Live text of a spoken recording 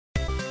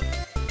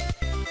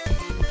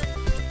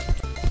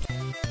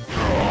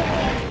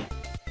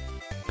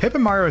Paper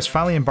Mario is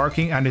finally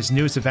embarking on his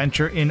newest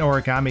adventure in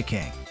Origami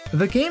King.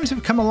 The games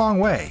have come a long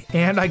way,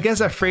 and I guess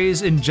that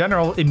phrase in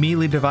general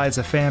immediately divides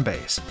a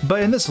fanbase.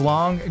 But in this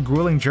long,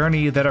 grueling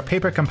journey that our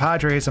paper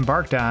compadre has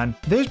embarked on,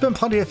 there's been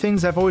plenty of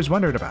things I've always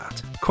wondered about.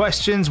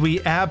 Questions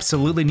we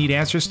absolutely need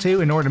answers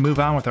to in order to move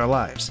on with our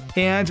lives.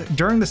 And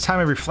during this time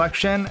of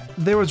reflection,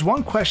 there was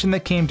one question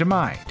that came to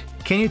mind.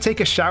 Can you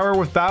take a shower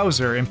with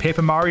Bowser in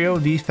Paper Mario: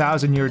 The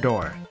Thousand-Year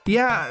Door?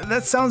 Yeah,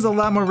 that sounds a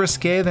lot more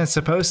risque than it's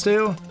supposed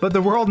to, but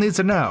the world needs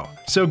to know.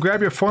 So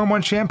grab your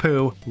 4-in-1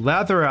 shampoo,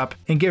 lather up,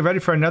 and get ready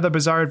for another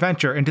bizarre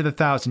adventure into the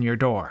Thousand-Year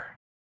Door.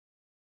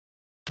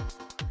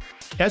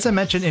 As I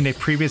mentioned in a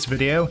previous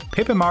video,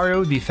 Paper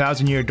Mario: The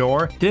Thousand-Year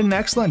Door did an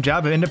excellent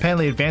job of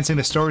independently advancing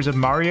the stories of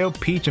Mario,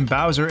 Peach, and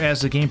Bowser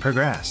as the game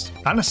progressed.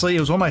 Honestly, it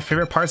was one of my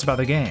favorite parts about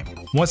the game.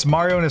 Once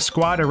Mario and his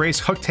squad erase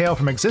Hooktail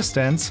from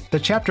existence, the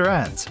chapter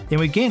ends, and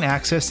we gain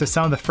access to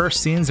some of the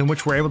first scenes in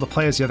which we're able to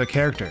play as the other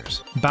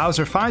characters.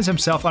 Bowser finds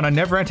himself on a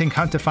never-ending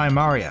hunt to find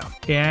Mario,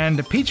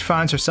 and Peach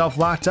finds herself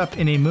locked up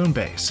in a moon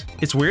base.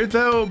 It's weird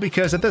though,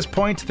 because at this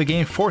point, the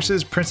game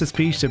forces Princess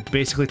Peach to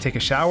basically take a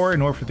shower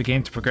in order for the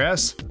game to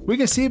progress. We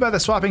can see by the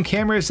swapping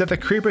cameras that the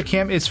creeper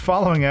cam is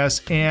following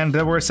us and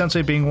that we're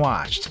essentially being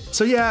watched.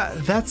 So yeah,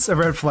 that's a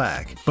red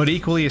flag. But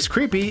equally as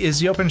creepy is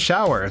the open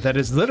shower that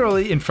is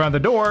literally in front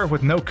of the door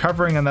with no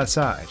covering on that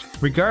side.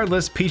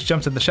 Regardless, Peach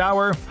jumps in the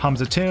shower,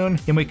 hums a tune,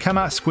 and we come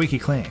out squeaky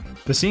clean.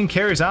 The scene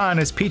carries on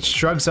as Peach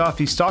shrugs off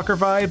the stalker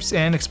vibes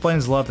and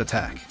explains love to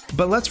tech.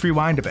 But let's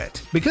rewind a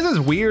bit. Because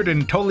as weird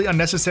and totally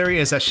unnecessary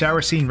as that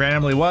shower scene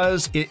randomly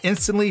was, it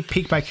instantly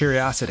piqued my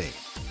curiosity.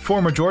 For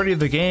a majority of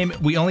the game,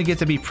 we only get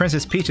to be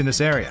Princess Peach in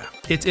this area.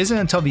 It isn't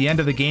until the end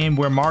of the game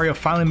where Mario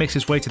finally makes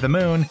his way to the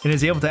moon and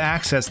is able to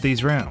access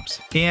these rooms.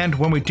 And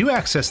when we do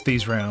access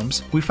these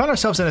rooms, we find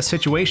ourselves in a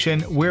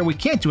situation where we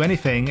can't do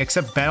anything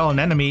except battle an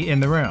enemy in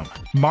the room.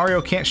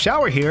 Mario can't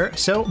shower here,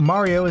 so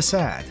Mario is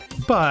sad.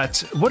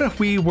 But what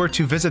if we were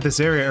to visit this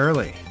area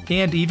early?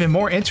 And even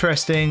more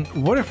interesting,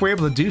 what if we're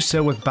able to do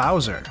so with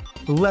Bowser?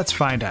 Let's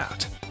find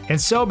out. And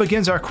so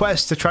begins our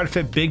quest to try to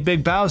fit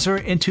Big Bowser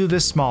into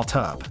this small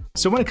tub.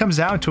 So when it comes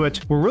down to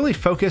it, we're really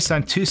focused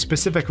on 2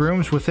 specific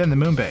rooms within the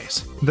moon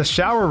base: the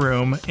shower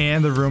room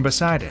and the room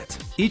beside it.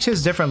 Each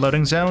has different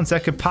loading zones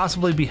that could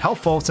possibly be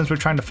helpful since we're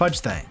trying to fudge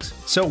things.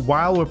 So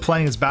while we're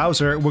playing as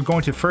Bowser, we're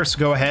going to first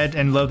go ahead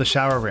and load the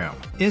shower room,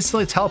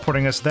 instantly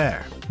teleporting us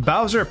there.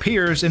 Bowser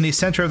appears in the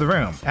center of the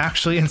room,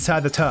 actually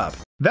inside the tub.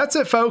 That's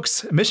it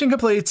folks, mission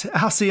complete.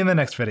 I'll see you in the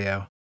next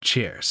video.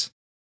 Cheers.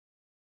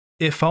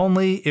 If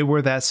only it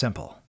were that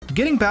simple.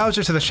 Getting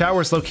Bowser to the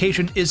shower's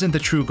location isn't the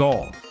true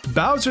goal.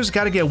 Bowser's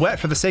gotta get wet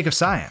for the sake of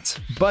science,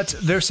 but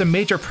there's some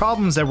major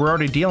problems that we're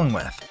already dealing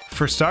with.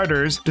 For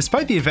starters,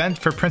 despite the event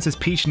for Princess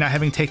Peach not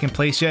having taken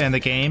place yet in the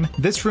game,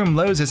 this room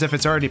loads as if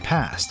it's already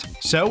passed,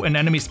 so an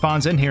enemy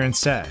spawns in here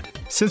instead.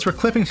 Since we're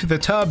clipping through the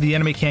tub, the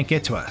enemy can't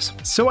get to us.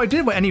 So I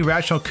did what any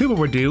rational Koopa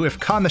would do if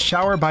caught in the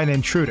shower by an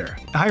intruder.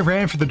 I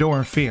ran for the door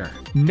in fear.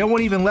 No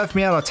one even left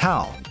me out a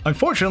towel.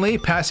 Unfortunately,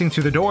 passing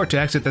through the door to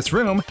exit this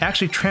room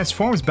actually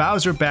transforms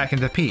Bowser back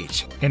into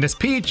Peach. And as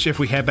Peach, if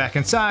we head back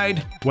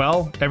inside,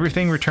 well,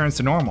 everything returns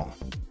to normal.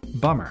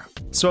 Bummer.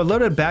 So I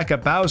loaded back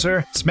up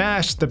Bowser,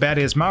 smashed the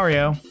baddie as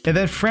Mario, and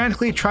then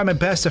frantically tried my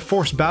best to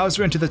force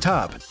Bowser into the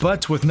tub.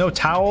 But with no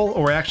towel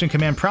or action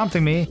command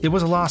prompting me, it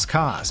was a lost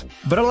cause.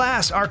 But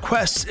alas, our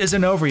quest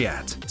isn't over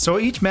yet. So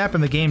each map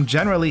in the game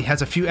generally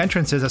has a few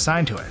entrances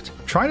assigned to it.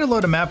 Trying to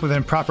load a map with an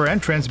improper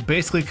entrance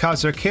basically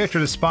causes our character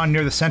to spawn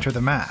near the center of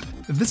the map.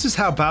 This is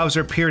how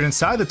Bowser appeared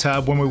inside the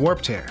tub when we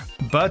warped here.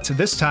 But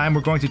this time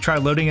we're going to try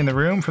loading in the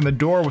room from the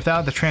door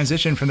without the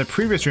transition from the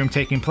previous room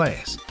taking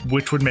place,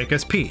 which would make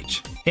us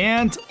Peach.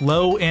 And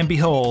lo and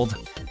behold,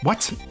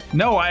 what?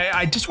 No,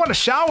 I just want a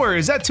shower,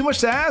 is that too much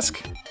to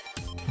ask?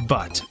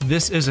 But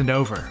this isn't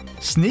over.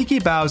 Sneaky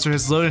Bowser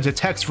has loaded into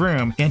Tech's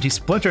room and he's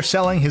splinter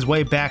celling his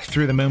way back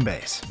through the moon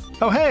base.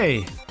 Oh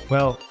hey,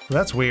 well,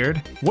 that's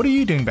weird. What are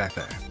you doing back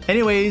there?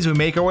 Anyways, we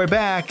make our way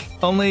back,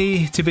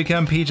 only to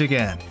become Peach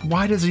again.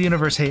 Why does the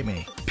universe hate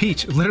me?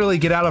 Peach, literally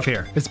get out of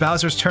here. It's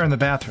Bowser's turn in the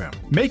bathroom.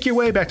 Make your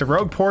way back to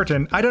Rogueport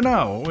and, I don't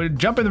know,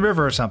 jump in the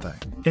river or something.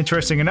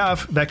 Interesting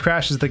enough, that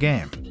crashes the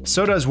game.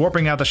 So does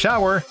warping out the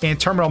shower and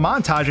terminal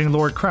montaging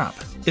Lord Crump.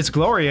 It's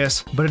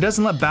glorious, but it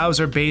doesn't let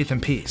Bowser bathe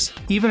in peace.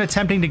 Even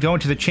attempting to go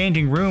into the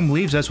changing room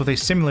leaves us with a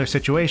similar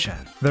situation.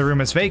 The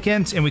room is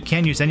vacant and we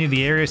can't use any of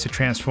the areas to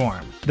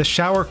transform. The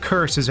shower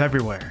curse is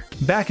everywhere.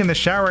 Back in the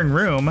showering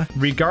room,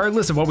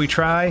 regardless of what we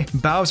try,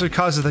 Bowser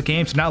causes the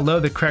game to not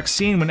load the correct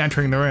scene when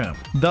entering the room,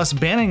 thus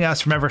banning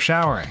us from ever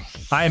showering.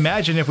 I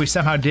imagine if we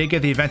somehow did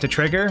get the event to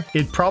trigger,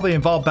 it'd probably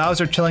involve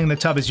Bowser chilling in the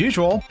tub as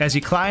usual as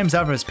he climbs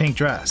out of his pink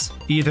dress.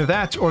 Either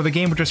that or the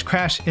game would just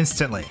crash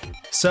instantly.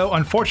 So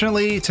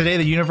unfortunately, today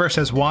the universe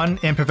has won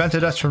and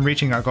prevented us from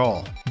reaching our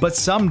goal. But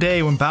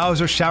someday when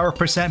Bowser's shower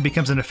percent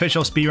becomes an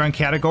official speedrun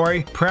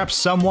category, perhaps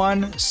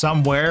someone,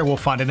 somewhere will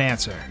find an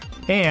answer.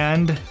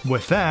 And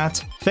with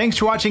that, thanks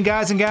for watching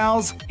guys and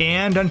gals,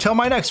 and until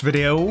my next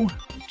video,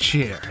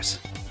 cheers.